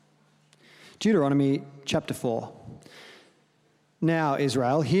Deuteronomy chapter 4. Now,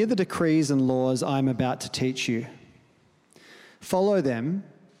 Israel, hear the decrees and laws I am about to teach you. Follow them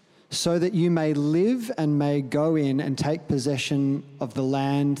so that you may live and may go in and take possession of the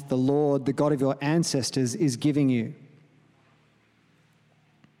land the Lord, the God of your ancestors, is giving you.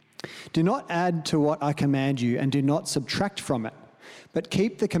 Do not add to what I command you, and do not subtract from it, but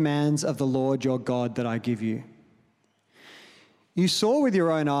keep the commands of the Lord your God that I give you. You saw with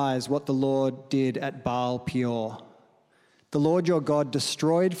your own eyes what the Lord did at Baal Peor. The Lord your God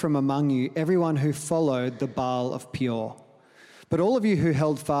destroyed from among you everyone who followed the Baal of Peor. But all of you who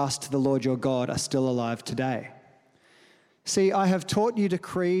held fast to the Lord your God are still alive today. See, I have taught you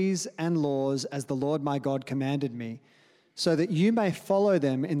decrees and laws as the Lord my God commanded me, so that you may follow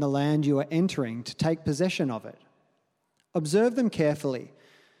them in the land you are entering to take possession of it. Observe them carefully,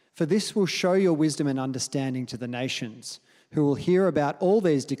 for this will show your wisdom and understanding to the nations, who will hear about all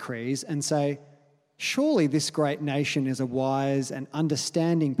these decrees and say, surely this great nation is a wise and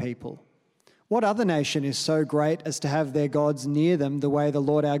understanding people. What other nation is so great as to have their gods near them the way the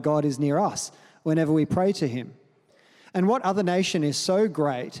Lord our God is near us whenever we pray to him? And what other nation is so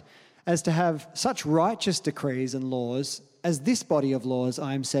great as to have such righteous decrees and laws as this body of laws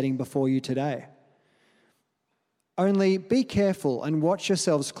I am setting before you today? Only be careful and watch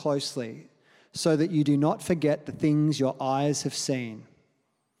yourselves closely, so that you do not forget the things your eyes have seen,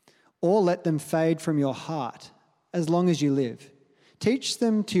 or let them fade from your heart as long as you live. Teach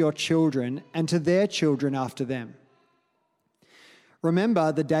them to your children and to their children after them.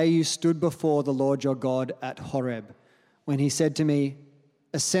 Remember the day you stood before the Lord your God at Horeb, when he said to me,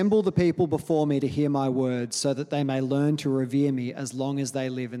 assemble the people before me to hear my words, so that they may learn to revere me as long as they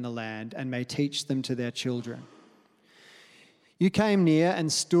live in the land, and may teach them to their children. You came near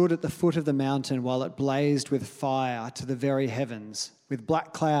and stood at the foot of the mountain while it blazed with fire to the very heavens, with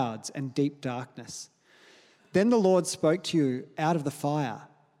black clouds and deep darkness. Then the Lord spoke to you out of the fire.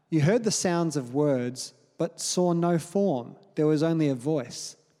 You heard the sounds of words, but saw no form. There was only a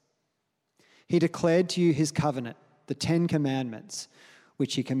voice. He declared to you his covenant, the 10 Commandments,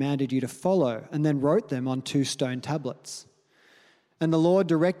 which he commanded you to follow, and then wrote them on 2 stone tablets. And the Lord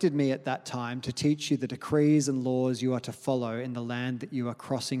directed me at that time to teach you the decrees and laws you are to follow in the land that you are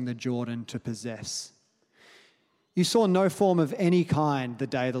crossing the Jordan to possess. You saw no form of any kind the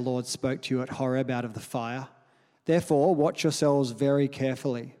day the Lord spoke to you at Horeb out of the fire. Therefore, watch yourselves very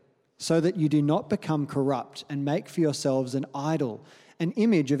carefully, so that you do not become corrupt and make for yourselves an idol, an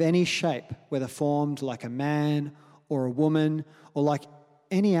image of any shape, whether formed like a man or a woman, or like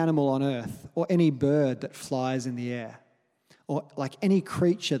any animal on earth, or any bird that flies in the air, or like any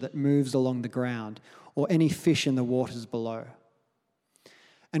creature that moves along the ground, or any fish in the waters below.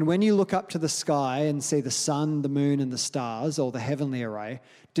 And when you look up to the sky and see the sun, the moon, and the stars, or the heavenly array,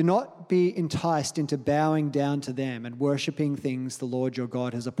 do not be enticed into bowing down to them and worshipping things the Lord your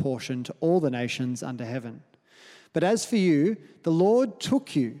God has apportioned to all the nations under heaven. But as for you, the Lord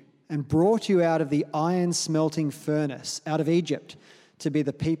took you and brought you out of the iron-smelting furnace, out of Egypt, to be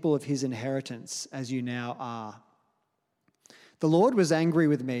the people of his inheritance, as you now are. The Lord was angry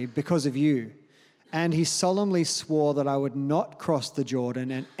with me because of you, and he solemnly swore that I would not cross the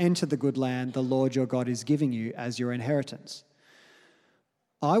Jordan and enter the good land the Lord your God is giving you as your inheritance.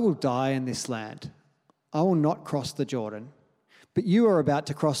 I will die in this land. I will not cross the Jordan, but you are about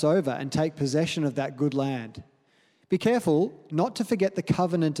to cross over and take possession of that good land. Be careful not to forget the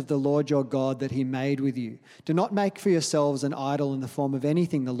covenant of the Lord your God that he made with you. Do not make for yourselves an idol in the form of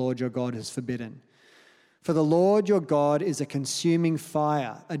anything the Lord your God has forbidden. For the Lord your God is a consuming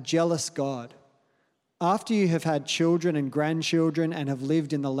fire, a jealous God. After you have had children and grandchildren and have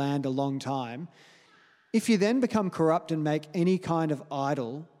lived in the land a long time, if you then become corrupt and make any kind of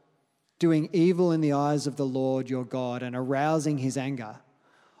idol, doing evil in the eyes of the Lord your God and arousing his anger,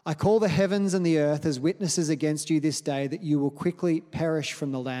 I call the heavens and the earth as witnesses against you this day that you will quickly perish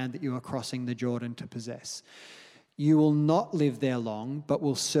from the land that you are crossing the Jordan to possess. You will not live there long, but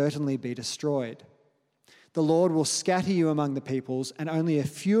will certainly be destroyed. The Lord will scatter you among the peoples, and only a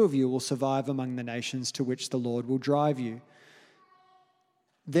few of you will survive among the nations to which the Lord will drive you.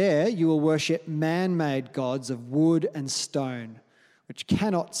 There you will worship man-made gods of wood and stone, which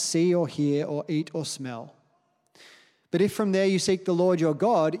cannot see or hear or eat or smell. But if from there you seek the Lord your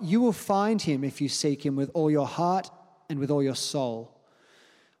God, you will find him if you seek him with all your heart and with all your soul.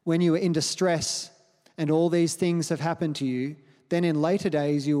 When you are in distress and all these things have happened to you, then in later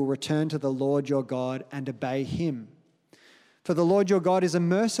days you will return to the Lord your God and obey him. For the Lord your God is a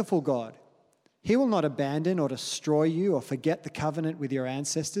merciful God. He will not abandon or destroy you or forget the covenant with your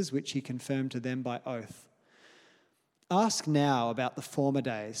ancestors, which he confirmed to them by oath. Ask now about the former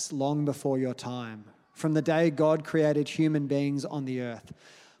days, long before your time, from the day God created human beings on the earth.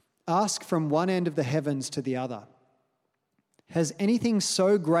 Ask from one end of the heavens to the other. Has anything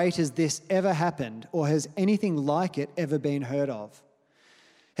so great as this ever happened, or has anything like it ever been heard of?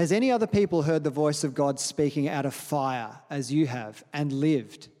 Has any other people heard the voice of God speaking out of fire as you have and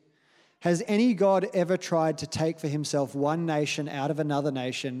lived? Has any God ever tried to take for himself one nation out of another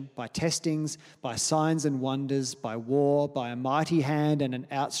nation by testings, by signs and wonders, by war, by a mighty hand and an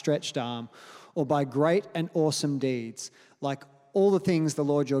outstretched arm, or by great and awesome deeds, like all the things the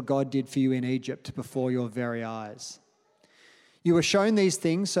Lord your God did for you in Egypt before your very eyes? You were shown these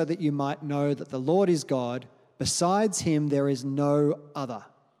things so that you might know that the Lord is God. Besides him, there is no other.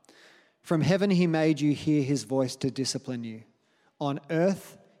 From heaven he made you hear his voice to discipline you. On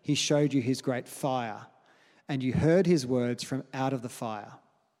earth he showed you his great fire, and you heard his words from out of the fire.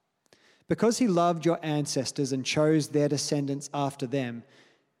 Because he loved your ancestors and chose their descendants after them,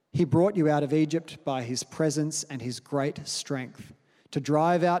 he brought you out of Egypt by his presence and his great strength, to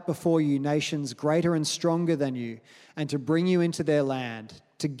drive out before you nations greater and stronger than you, and to bring you into their land,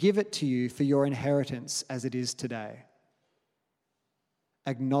 to give it to you for your inheritance as it is today.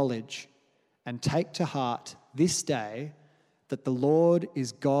 Acknowledge and take to heart this day that the Lord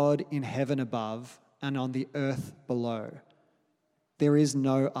is God in heaven above and on the earth below. There is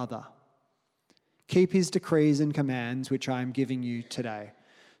no other. Keep his decrees and commands which I am giving you today,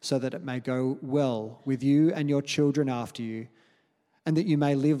 so that it may go well with you and your children after you, and that you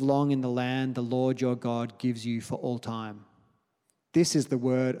may live long in the land the Lord your God gives you for all time. This is the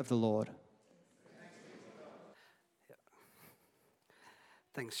word of the Lord.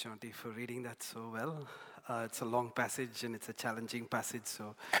 Thanks, Shanti, for reading that so well. It's a long passage and it's a challenging passage,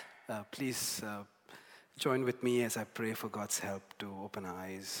 so please join with me as I pray for God's help to open our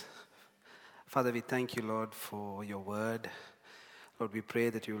eyes. Father, we thank you, Lord, for your word. Lord, we pray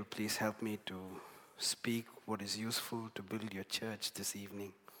that you will please help me to speak what is useful to build your church this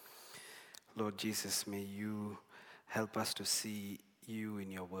evening. Lord Jesus, may you help us to see you in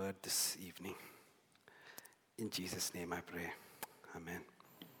your word this evening. In Jesus' name I pray. Amen.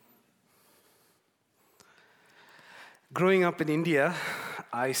 Growing up in India,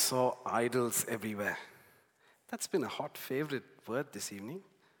 I saw idols everywhere. That's been a hot favorite word this evening.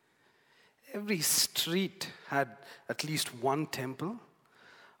 Every street had at least one temple.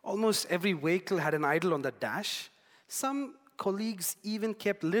 Almost every vehicle had an idol on the dash. Some colleagues even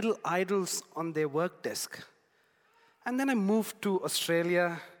kept little idols on their work desk. And then I moved to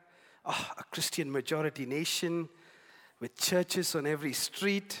Australia, a Christian majority nation with churches on every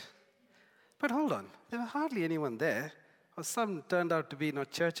street. But hold on, there were hardly anyone there, or some turned out to be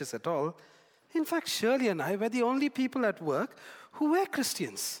not churches at all. In fact, Shirley and I were the only people at work who were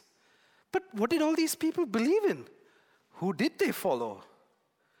Christians. But what did all these people believe in? Who did they follow?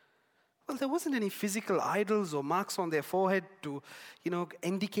 Well, there wasn't any physical idols or marks on their forehead to,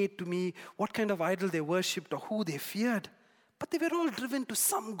 indicate to me what kind of idol they worshipped or who they feared. But they were all driven to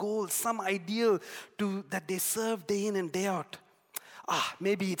some goal, some ideal that they served day in and day out.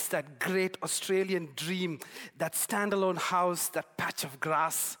 Maybe it's that great Australian dream, that standalone house, that patch of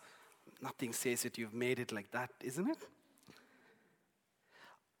grass. Nothing says that you've made it like that, isn't it?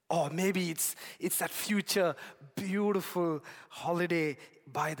 Or maybe it's that future beautiful holiday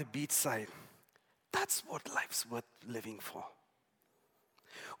by the beachside. That's what life's worth living for.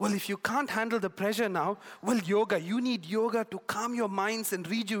 Well, if you can't handle the pressure now, yoga. You need yoga to calm your minds and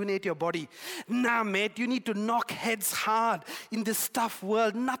rejuvenate your body. Nah, mate, you need to knock heads hard in this tough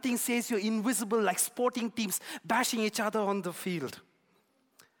world. Nothing says you're invisible like sporting teams bashing each other on the field.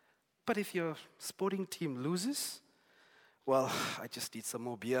 But if your sporting team loses, well, I just need some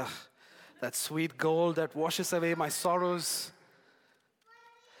more beer. That sweet gold that washes away my sorrows.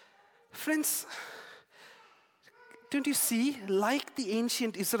 Friends, don't you see, like the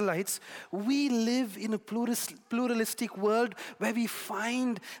ancient Israelites, we live in a pluralistic world where we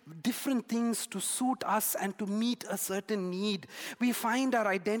find different things to suit us and to meet a certain need. We find our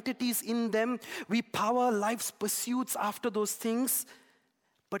identities in them. We power life's pursuits after those things.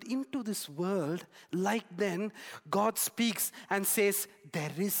 But into this world, like then, God speaks and says,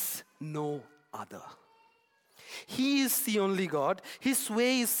 there is no other. He is the only God. His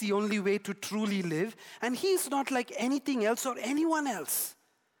way is the only way to truly live. And He is not like anything else or anyone else.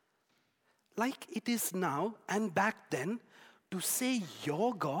 Like it is now and back then, to say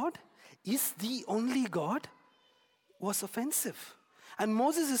your God is the only God was offensive. And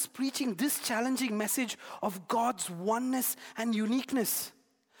Moses is preaching this challenging message of God's oneness and uniqueness.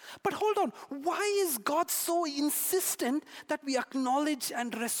 But hold on, why is God so insistent that we acknowledge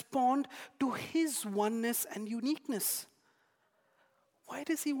and respond to his oneness and uniqueness? Why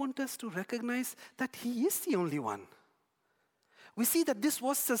does he want us to recognize that he is the only one? We see that this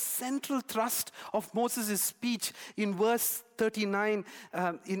was the central thrust of Moses' speech in verse 39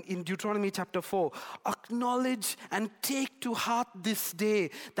 in Deuteronomy chapter 4. Acknowledge and take to heart this day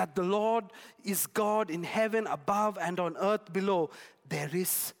that the Lord is God in heaven above and on earth below. There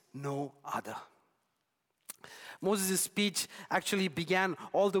is no other. Moses' speech actually began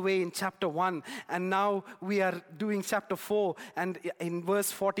all the way in chapter 1, and now we are doing chapter 4, and in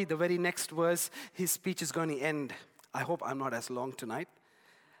verse 40, the very next verse, his speech is going to end. I hope I'm not as long tonight,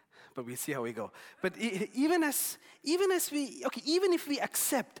 but we'll see how we go. But even if we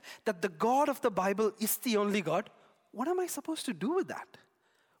accept that the God of the Bible is the only God, what am I supposed to do with that?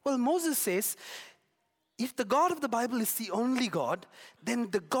 Well, Moses says, if the God of the Bible is the only God,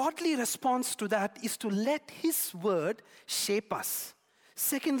 then the godly response to that is to let his word shape us.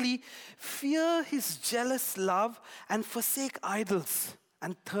 Secondly, fear his jealous love and forsake idols.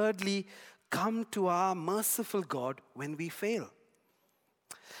 And thirdly, come to our merciful God when we fail.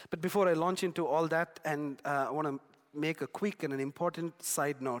 But before I launch into all that, and I want to make a quick and an important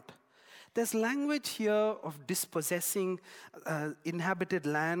side note. There's language here of dispossessing inhabited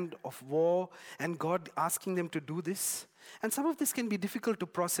land, of war, and God asking them to do this. And some of this can be difficult to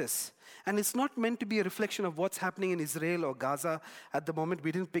process. And it's not meant to be a reflection of what's happening in Israel or Gaza at the moment.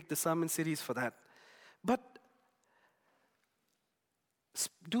 We didn't pick the sermon series for that. But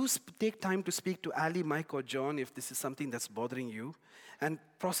take time to speak to Ali, Mike, or John if this is something that's bothering you. And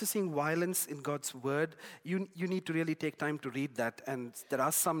processing violence in God's word, you need to really take time to read that. And there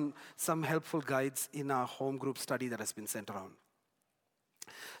are some helpful guides in our home group study that has been sent around.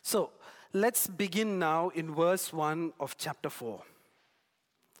 So let's begin now in verse 1 of chapter 4.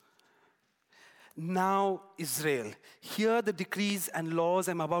 Now, Israel, hear the decrees and laws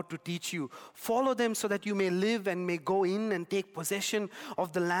I'm about to teach you. Follow them so that you may live and may go in and take possession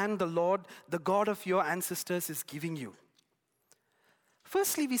of the land the Lord, the God of your ancestors, is giving you.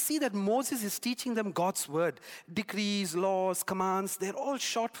 Firstly, we see that Moses is teaching them God's word. Decrees, laws, commands, they're all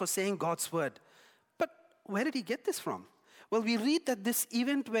short for saying God's word. But where did he get this from? Well, we read that this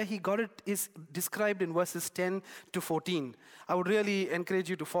event where he got it is described in verses 10 to 14. I would really encourage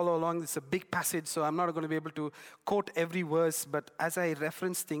you to follow along. It's a big passage, so I'm not going to be able to quote every verse, but as I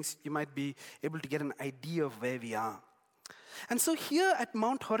reference things, you might be able to get an idea of where we are. And so here at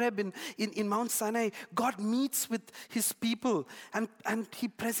Mount Horeb in Mount Sinai, God meets with his people and he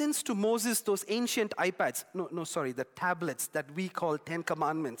presents to Moses those ancient the tablets that we call 10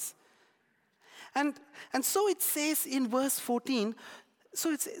 Commandments. And so it says in verse 14,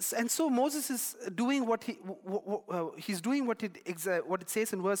 so Moses is doing what it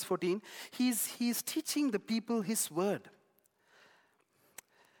says in verse 14. He's teaching the people his word.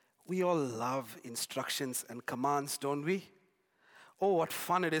 We all love instructions and commands, don't we? Oh, what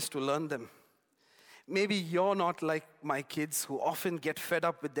fun it is to learn them. Maybe you're not like my kids who often get fed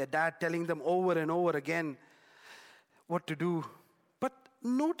up with their dad telling them over and over again what to do. But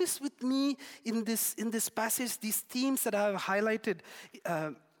notice with me in this passage these themes that I have highlighted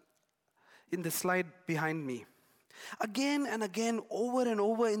in the slide behind me. Again and again, over and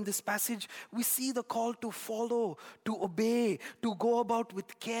over in this passage, we see the call to follow, to obey, to go about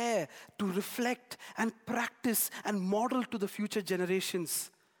with care, to reflect and practice and model to the future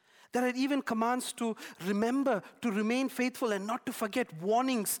generations. There are even commands to remember, to remain faithful and not to forget,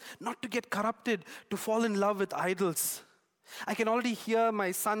 warnings, not to get corrupted, to fall in love with idols. I can already hear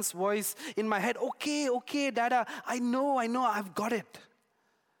my son's voice in my head, okay, Dada, I know, I've got it.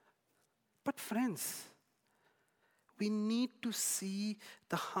 But friends, we need to see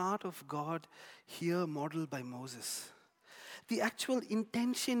the heart of God here modeled by Moses. The actual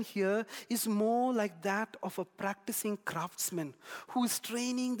intention here is more like that of a practicing craftsman who is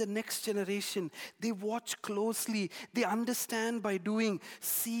training the next generation. They watch closely, they understand by doing,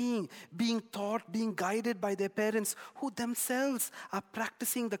 seeing, being taught, being guided by their parents who themselves are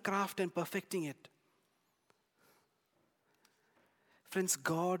practicing the craft and perfecting it. Friends,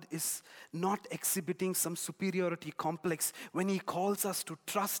 God is not exhibiting some superiority complex when he calls us to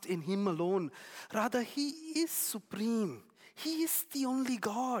trust in him alone. Rather, he is supreme. He is the only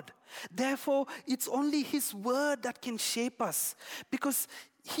God. Therefore, it's only his word that can shape us, because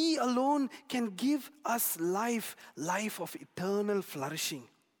he alone can give us life of eternal flourishing.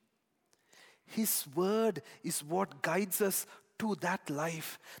 His word is what guides us to that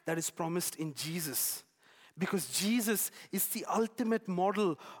life that is promised in Jesus. Because Jesus is the ultimate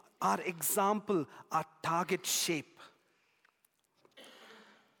model, our example, our target shape.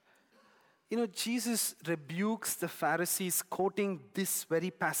 Jesus rebukes the Pharisees quoting this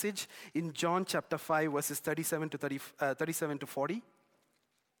very passage in John chapter 5, verses 37 to 40.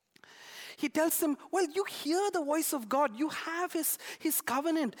 He tells them, well, you hear the voice of God. You have his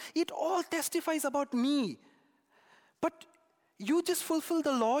covenant. It all testifies about me. But you just fulfill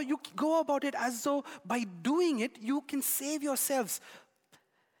the law. You go about it as though by doing it, you can save yourselves.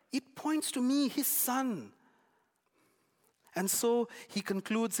 It points to me, his son. And so he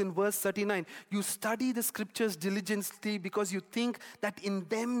concludes in verse 39, you study the scriptures diligently because you think that in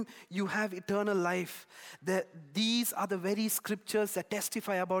them you have eternal life. These are the very scriptures that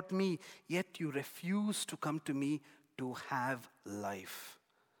testify about me, yet you refuse to come to me to have life.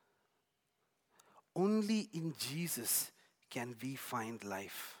 Only in Jesus can we find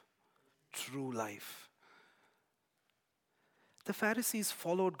life, true life. The Pharisees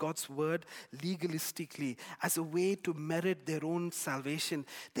followed God's word legalistically as a way to merit their own salvation.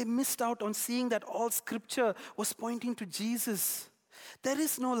 They missed out on seeing that all scripture was pointing to Jesus. There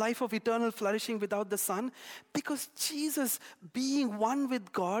is no life of eternal flourishing without the Son, because Jesus, being one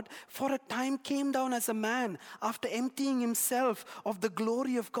with God, for a time came down as a man. After emptying himself of the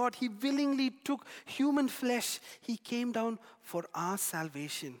glory of God, he willingly took human flesh. He came down for our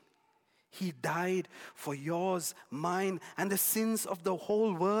salvation. He died for yours, mine, and the sins of the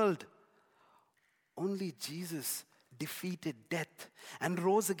whole world. Only Jesus defeated death and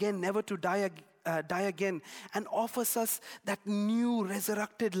rose again, never to die again, and offers us that new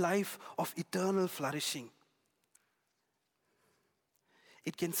resurrected life of eternal flourishing.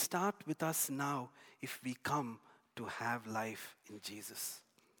 It can start with us now if we come to have life in Jesus.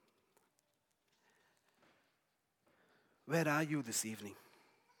 Where are you this evening?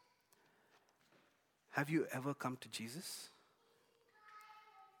 Have you ever come to Jesus?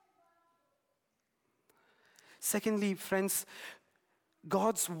 Secondly, friends,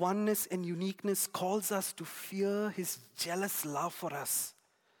 God's oneness and uniqueness calls us to fear his jealous love for us.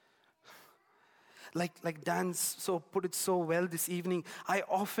 Like Dan put it so well this evening,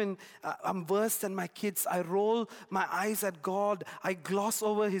 I'm worse than my kids. I roll my eyes at God. I gloss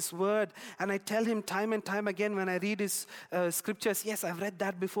over his word. And I tell him time and time again when I read his scriptures, yes, I've read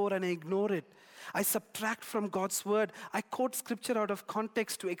that before, and I ignore it. I subtract from God's word. I quote scripture out of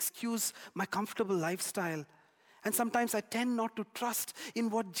context to excuse my comfortable lifestyle. And sometimes I tend not to trust in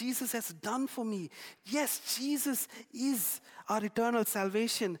what Jesus has done for me. Yes, Jesus is our eternal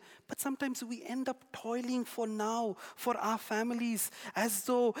salvation. But sometimes we end up toiling for now, for our families, as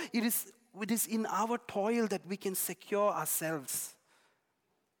though it is in our toil that we can secure ourselves.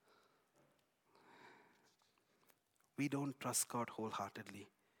 We don't trust God wholeheartedly.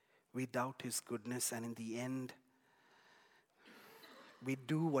 We doubt his goodness, and in the end, we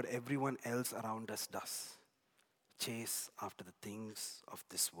do what everyone else around us does. Chase after the things of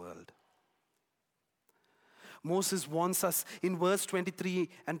this world. Moses warns us in verse 23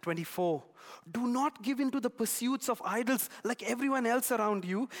 and 24, do not give in to the pursuits of idols like everyone else around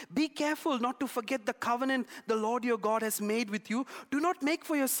you. Be careful not to forget the covenant the Lord your God has made with you. Do not make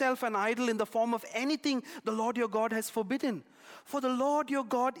for yourself an idol in the form of anything the Lord your God has forbidden. For the Lord your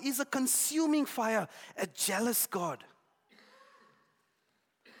God is a consuming fire, a jealous God.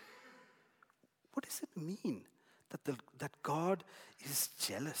 What does it mean that God is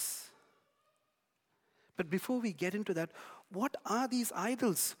jealous? But before we get into that, what are these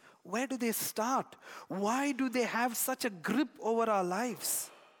idols? Where do they start? Why do they have such a grip over our lives?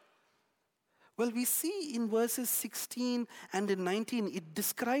 Well, we see in verses 16 and in 19, it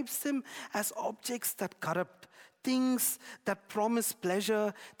describes them as objects that corrupt, things that promise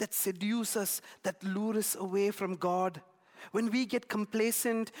pleasure, that seduce us, that lure us away from God. When we get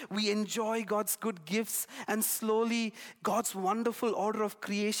complacent, we enjoy God's good gifts, and slowly God's wonderful order of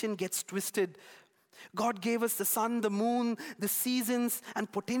creation gets twisted. God gave us the sun, the moon, the seasons,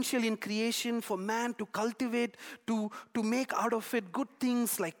 and potential in creation for man to cultivate, to make out of it good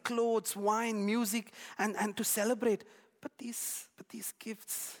things like clothes, wine, music, and to celebrate. But these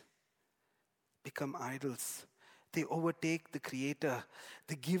gifts become idols. They overtake the Creator,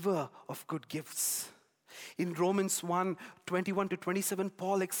 the giver of good gifts. In Romans 1, 21 to 27,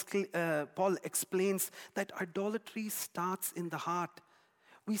 Paul explains that idolatry starts in the heart.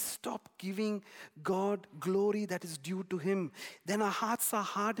 We stop giving God glory that is due to him. Then our hearts are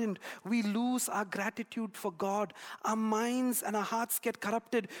hardened. We lose our gratitude for God. Our minds and our hearts get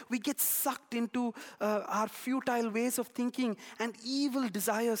corrupted. We get sucked into our futile ways of thinking, and evil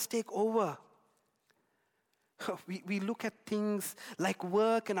desires take over. We look at things like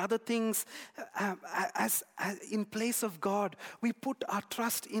work and other things as in place of God. We put our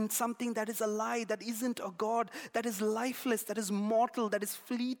trust in something that is a lie, that isn't a God, that is lifeless, that is mortal, that is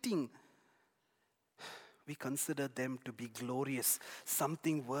fleeting. We consider them to be glorious,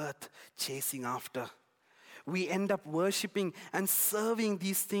 something worth chasing after. We end up worshiping and serving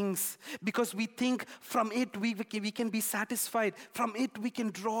these things because we think from it we can be satisfied. From it we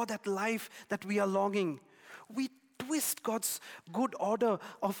can draw that life that we are longing. We twist God's good order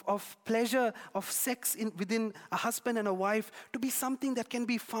of pleasure, of sex within a husband and a wife to be something that can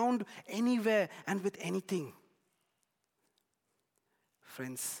be found anywhere and with anything.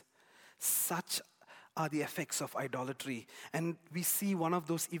 Friends, such are the effects of idolatry. And we see one of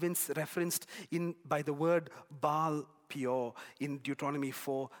those events referenced by the word Baal Peor in Deuteronomy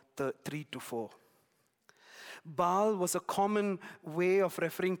 3-4. Baal was a common way of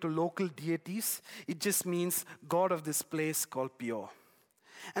referring to local deities. It just means God of this place called Peor.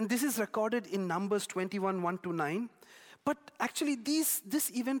 And this is recorded in Numbers 21, 1-9. But actually this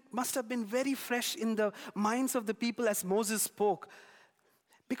event must have been very fresh in the minds of the people as Moses spoke.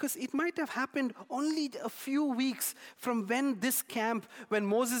 Because it might have happened only a few weeks from when this camp, when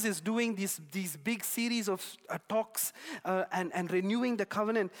Moses is doing these big series of talks and renewing the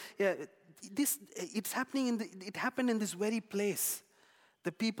covenant. It happened in this very place.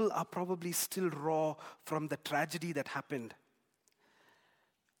 The people are probably still raw from the tragedy that happened.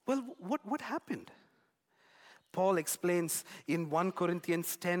 Well, what happened? Paul explains in 1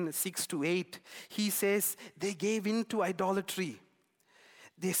 Corinthians 10, 6-8. He says, they gave in to idolatry.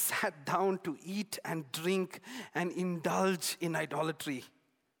 They sat down to eat and drink and indulge in idolatry.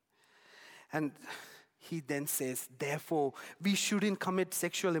 And he then says, therefore, we shouldn't commit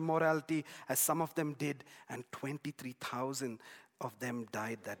sexual immorality as some of them did, and 23,000 of them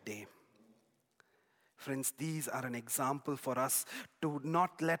died that day. Friends, these are an example for us to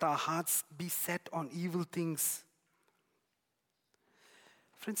not let our hearts be set on evil things.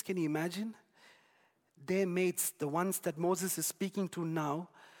 Friends, can you imagine? Their mates, the ones that Moses is speaking to now,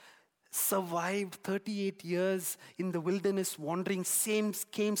 survived 38 years in the wilderness wandering,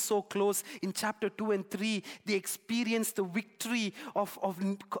 came so close. In chapter 2 and 3, they experienced the victory of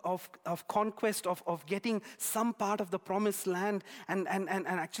conquest, of getting some part of the promised land and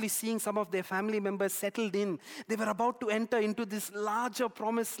actually seeing some of their family members settled in. They were about to enter into this larger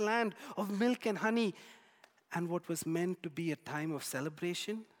promised land of milk and honey. And what was meant to be a time of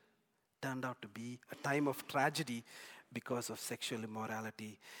celebration turned out to be a time of tragedy because of sexual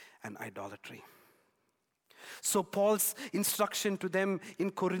immorality and idolatry. So Paul's instruction to them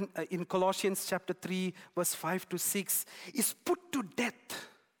in Colossians chapter 3, verse 5-6 is put to death.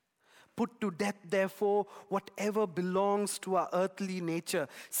 Put to death, therefore, whatever belongs to our earthly nature: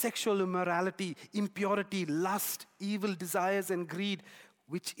 sexual immorality, impurity, lust, evil desires, and greed,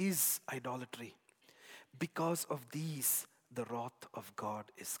 which is idolatry. Because of these, the wrath of God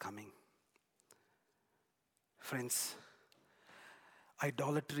is coming. Friends,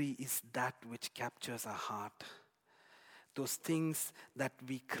 idolatry is that which captures our heart. Those things that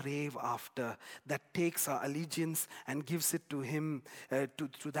we crave after, that takes our allegiance and gives it to Him,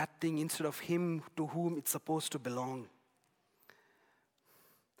 to that thing instead of Him to whom it's supposed to belong.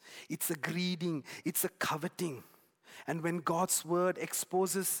 It's a greeding, it's a coveting. And when God's word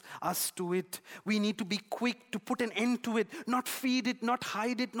exposes us to it, we need to be quick to put an end to it, not feed it, not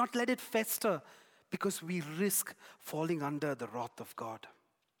hide it, not let it fester, because we risk falling under the wrath of God.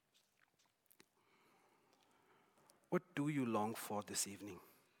 What do you long for this evening?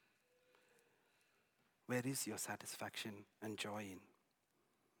 Where is your satisfaction and joy in?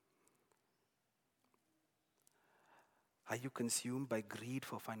 Are you consumed by greed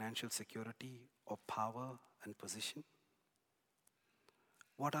for financial security or power and position?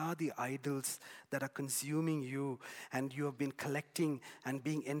 What are the idols that are consuming you and you have been collecting and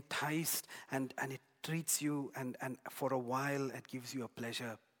being enticed and it treats you and for a while it gives you a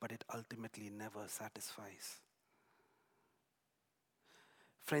pleasure, but it ultimately never satisfies?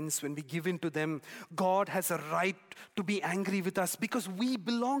 Friends, when we give in to them, God has a right to be angry with us because we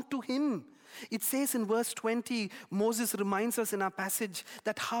belong to Him. It says in verse 20, Moses reminds us in our passage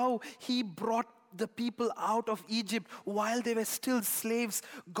that how he brought the people out of Egypt while they were still slaves.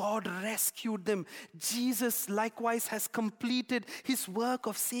 God rescued them. Jesus likewise has completed His work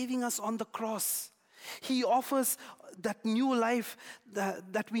of saving us on the cross. He offers that new life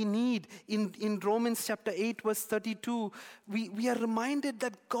that we need. In Romans chapter 8, verse 32, we are reminded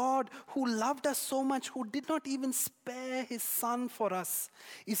that God, who loved us so much, who did not even spare His Son for us,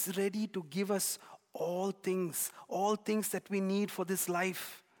 is ready to give us all things that we need for this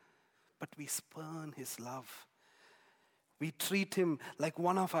life. But we spurn His love. We treat Him like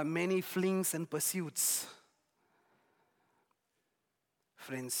one of our many flings and pursuits.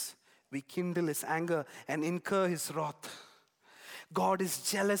 Friends, we kindle His anger and incur His wrath. God is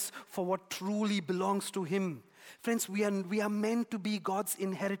jealous for what truly belongs to him. Friends, we are meant to be God's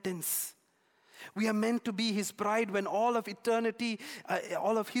inheritance. We are meant to be his bride when all of eternity,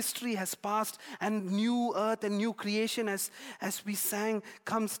 all of history has passed, and new earth and new creation, as we sang,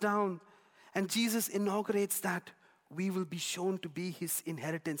 comes down. And Jesus inaugurates that. We will be shown to be his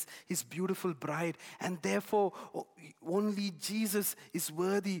inheritance, his beautiful bride. And therefore, only Jesus is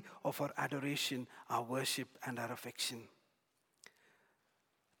worthy of our adoration, our worship, and our affection.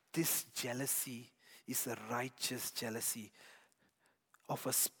 This jealousy is a righteous jealousy of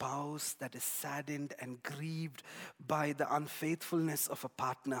a spouse that is saddened and grieved by the unfaithfulness of a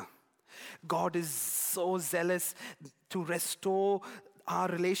partner. God is so zealous to restore our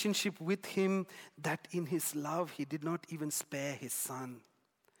relationship with him that in his love he did not even spare his son.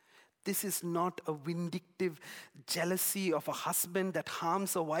 This is not a vindictive jealousy of a husband that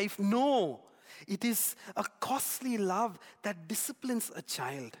harms a wife. No, it is a costly love that disciplines a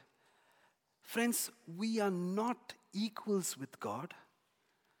child. Friends, we are not equals with God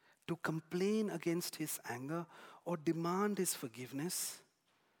to complain against his anger or demand his forgiveness,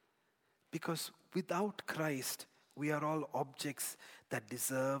 because without Christ, we are all objects that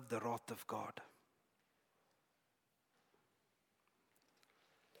deserve the wrath of God.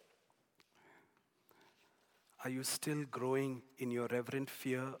 Are you still growing in your reverent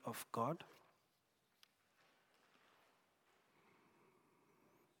fear of God?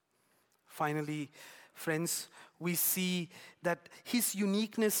 Finally, friends, we see that his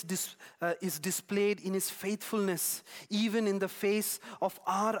uniqueness is displayed in his faithfulness. Even in the face of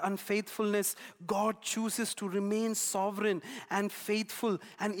our unfaithfulness, God chooses to remain sovereign and faithful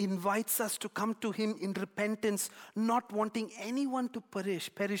and invites us to come to him in repentance, not wanting anyone to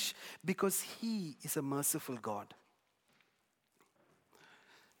perish because he is a merciful God.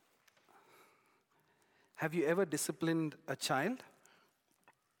 Have you ever disciplined a child?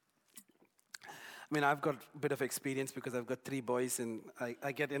 I mean, I've got a bit of experience because I've got 3 boys and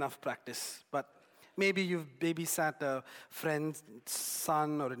I get enough practice. But maybe you've babysat a friend's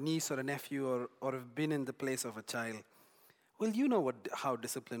son or a niece or a nephew or have been in the place of a child. Well, you know how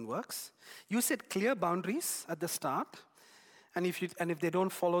discipline works. You set clear boundaries at the start. And if they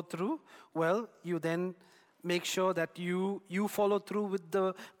don't follow through, well, you then make sure that you follow through with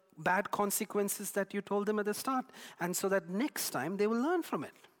the bad consequences that you told them at the start. And so that next time they will learn from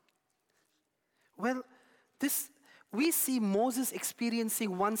it. Well, we see Moses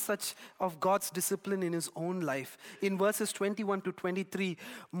experiencing one such of God's discipline in his own life. In verses 21 to 23,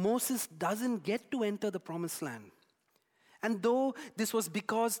 Moses doesn't get to enter the promised land. And though this was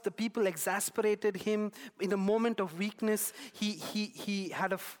because the people exasperated him in a moment of weakness, he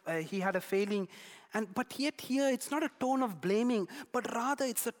had a failing. But yet here it's not a tone of blaming, but rather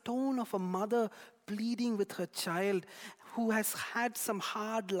it's a tone of a mother pleading with her child who has had some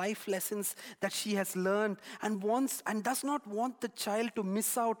hard life lessons that she has learned and does not want the child to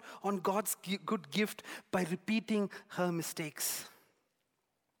miss out on God's good gift by repeating her mistakes.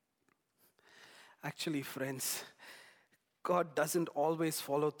 Actually, friends, God doesn't always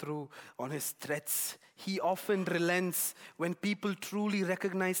follow through on his threats. He often relents when people truly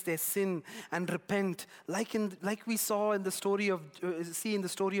recognize their sin and repent, like we saw in the story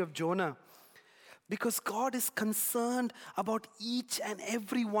of Jonah. Because God is concerned about each and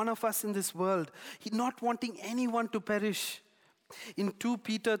every one of us in this world. He's not wanting anyone to perish. In 2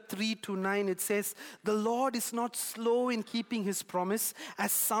 Peter 3-9, it says, "The Lord is not slow in keeping his promise,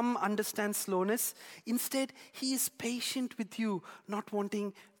 as some understand slowness. Instead, he is patient with you, not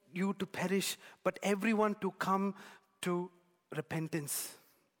wanting you to perish, but everyone to come to repentance."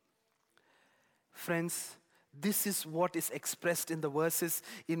 Friends, this is what is expressed in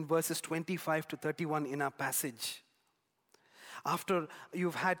verses 25 to 31 in our passage. After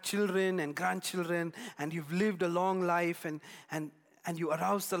you've had children and grandchildren and you've lived a long life and you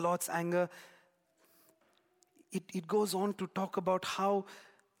arouse the Lord's anger, it goes on to talk about how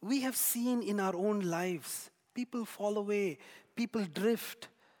we have seen in our own lives, people fall away, people drift.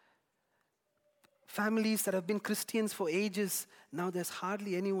 Families that have been Christians for ages, now there's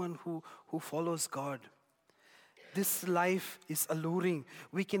hardly anyone who follows God. This life is alluring.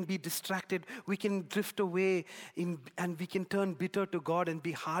 We can be distracted. We can drift away and we can turn bitter to God and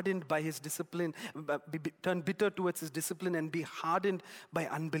be hardened by his discipline, turn bitter towards his discipline and be hardened by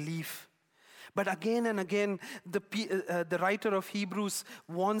unbelief. But again and again, the writer of Hebrews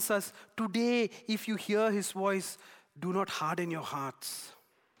warns us, today, if you hear his voice, do not harden your hearts.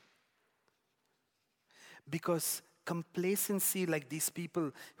 Because complacency like these people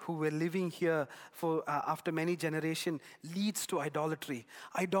who were living here for after many generations leads to idolatry.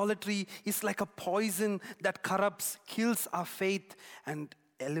 Idolatry is like a poison that corrupts, kills our faith, and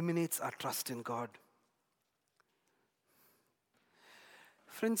eliminates our trust in God.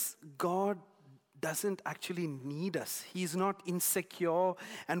 Friends, God doesn't actually need us. He's not insecure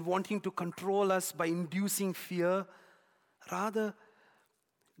and wanting to control us by inducing fear. Rather,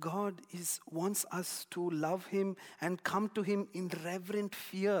 God wants us to love Him and come to Him in reverent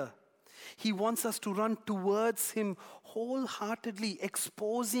fear. He wants us to run towards Him wholeheartedly,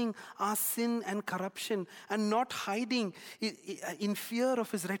 exposing our sin and corruption and not hiding in fear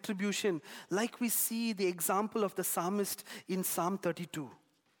of His retribution, like we see the example of the psalmist in Psalm 32.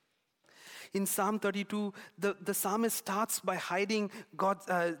 In Psalm 32, the psalmist starts by hiding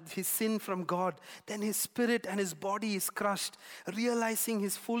his sin from God. Then his spirit and his body is crushed. Realizing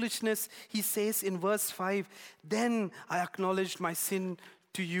his foolishness, he says in verse 5, "Then I acknowledged my sin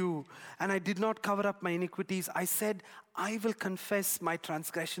to you, and I did not cover up my iniquities. I said, I will confess my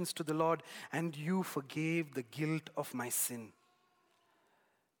transgressions to the Lord, and you forgave the guilt of my sin."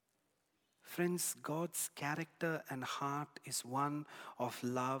 Friends, God's character and heart is one of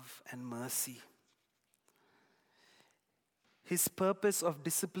love and mercy. His purpose of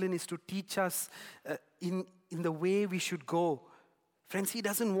discipline is to teach us in the way we should go. Friends, He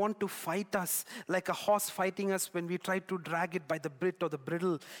doesn't want to fight us like a horse fighting us when we try to drag it by the bit or the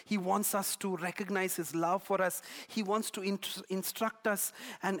bridle. He wants us to recognize His love for us. He wants to instruct us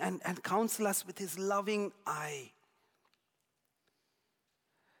and counsel us with His loving eye.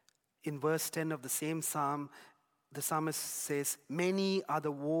 In verse 10 of the same psalm, the psalmist says, "Many are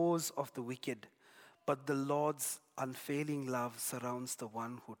the woes of the wicked, but the Lord's unfailing love surrounds the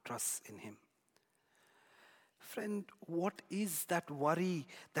one who trusts in Him." Friend, what is that worry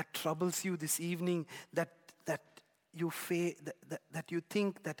that troubles you this evening, that you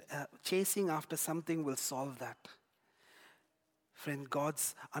think that chasing after something will solve that? Friend,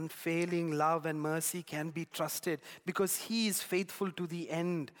 God's unfailing love and mercy can be trusted because He is faithful to the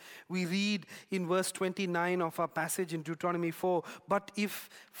end. We read in verse 29 of our passage in Deuteronomy 4, "But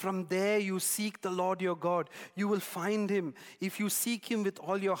if from there you seek the Lord your God, you will find Him. If you seek Him with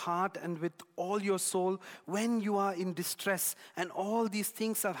all your heart and with all your soul, when you are in distress and all these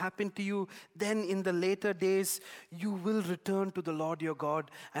things have happened to you, then in the later days you will return to the Lord your God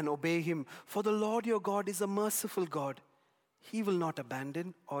and obey Him. For the Lord your God is a merciful God. He will not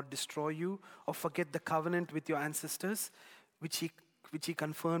abandon or destroy you or forget the covenant with your ancestors, which he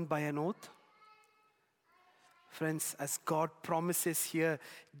confirmed by an oath." Friends, as God promises here,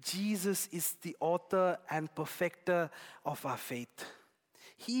 Jesus is the author and perfecter of our faith.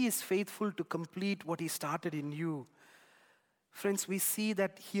 He is faithful to complete what He started in you. Friends, we see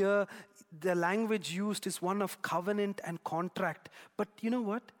that here the language used is one of covenant and contract. But you know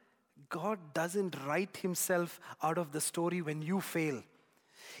what? God doesn't write Himself out of the story when you fail.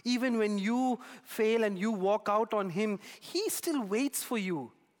 Even when you fail and you walk out on Him, He still waits for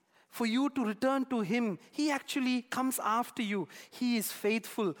you to return to Him. He actually comes after you. He is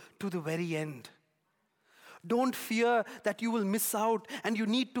faithful to the very end. Don't fear that you will miss out and you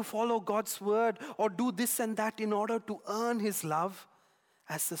need to follow God's word or do this and that in order to earn His love.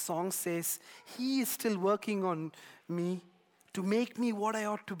 As the song says, He is still working on me to make me what I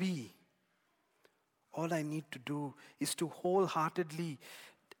ought to be. All I need to do is to wholeheartedly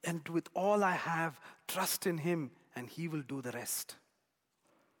and with all I have, trust in Him, and He will do the rest.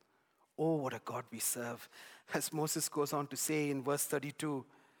 Oh, what a God we serve. As Moses goes on to say in verse 32,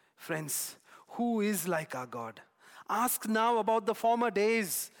 "Friends, who is like our God? Ask now about the former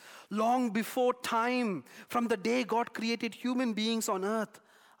days, long before time, from the day God created human beings on earth.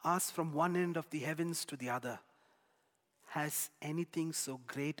 Ask from one end of the heavens to the other. Has anything so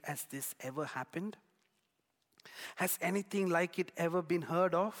great as this ever happened? Has anything like it ever been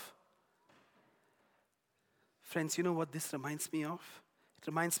heard of?" Friends, you know what this reminds me of? It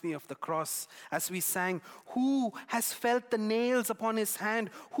reminds me of the cross. As we sang, "Who has felt the nails upon His hand?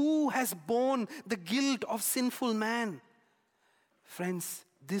 Who has borne the guilt of sinful man?" Friends,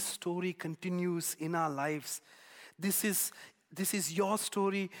 this story continues in our lives. This is your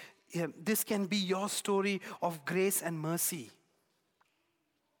story. This can be your story of grace and mercy.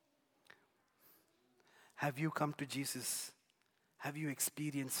 Have you come to Jesus? Have you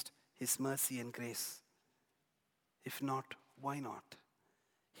experienced His mercy and grace? If not, why not?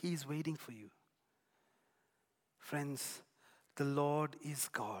 He is waiting for you. Friends, the Lord is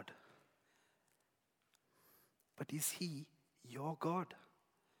God. But is He your God?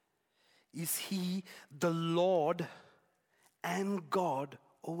 Is He the Lord and God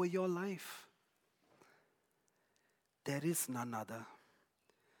over your life? there is none other.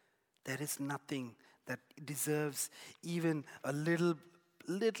 There is nothing that deserves even a little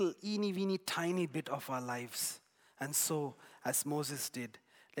eeny weeny tiny bit of our lives. And so, as Moses did,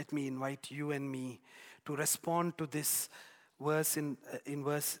 let me invite you and me to respond to this verse in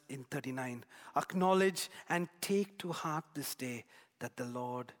 39. Acknowledge and take to heart this day that the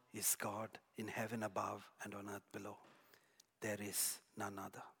Lord is God in heaven above and on earth below. There is none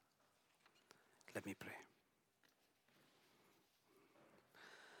other. Let me pray.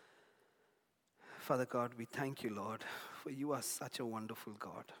 Father God, we thank you, Lord, for you are such a wonderful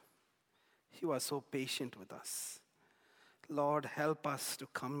God. You are so patient with us. Lord, help us to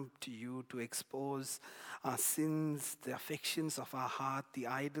come to you to expose our sins, the affections of our heart, the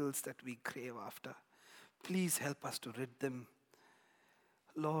idols that we crave after. Please help us to rid them.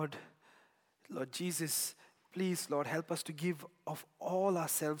 Lord Jesus, please, Lord, help us to give of all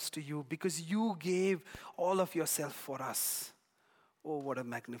ourselves to you because you gave all of yourself for us. Oh, what a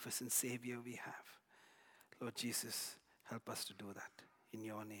magnificent Savior we have. Lord Jesus, help us to do that. In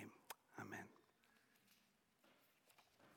your name, amen.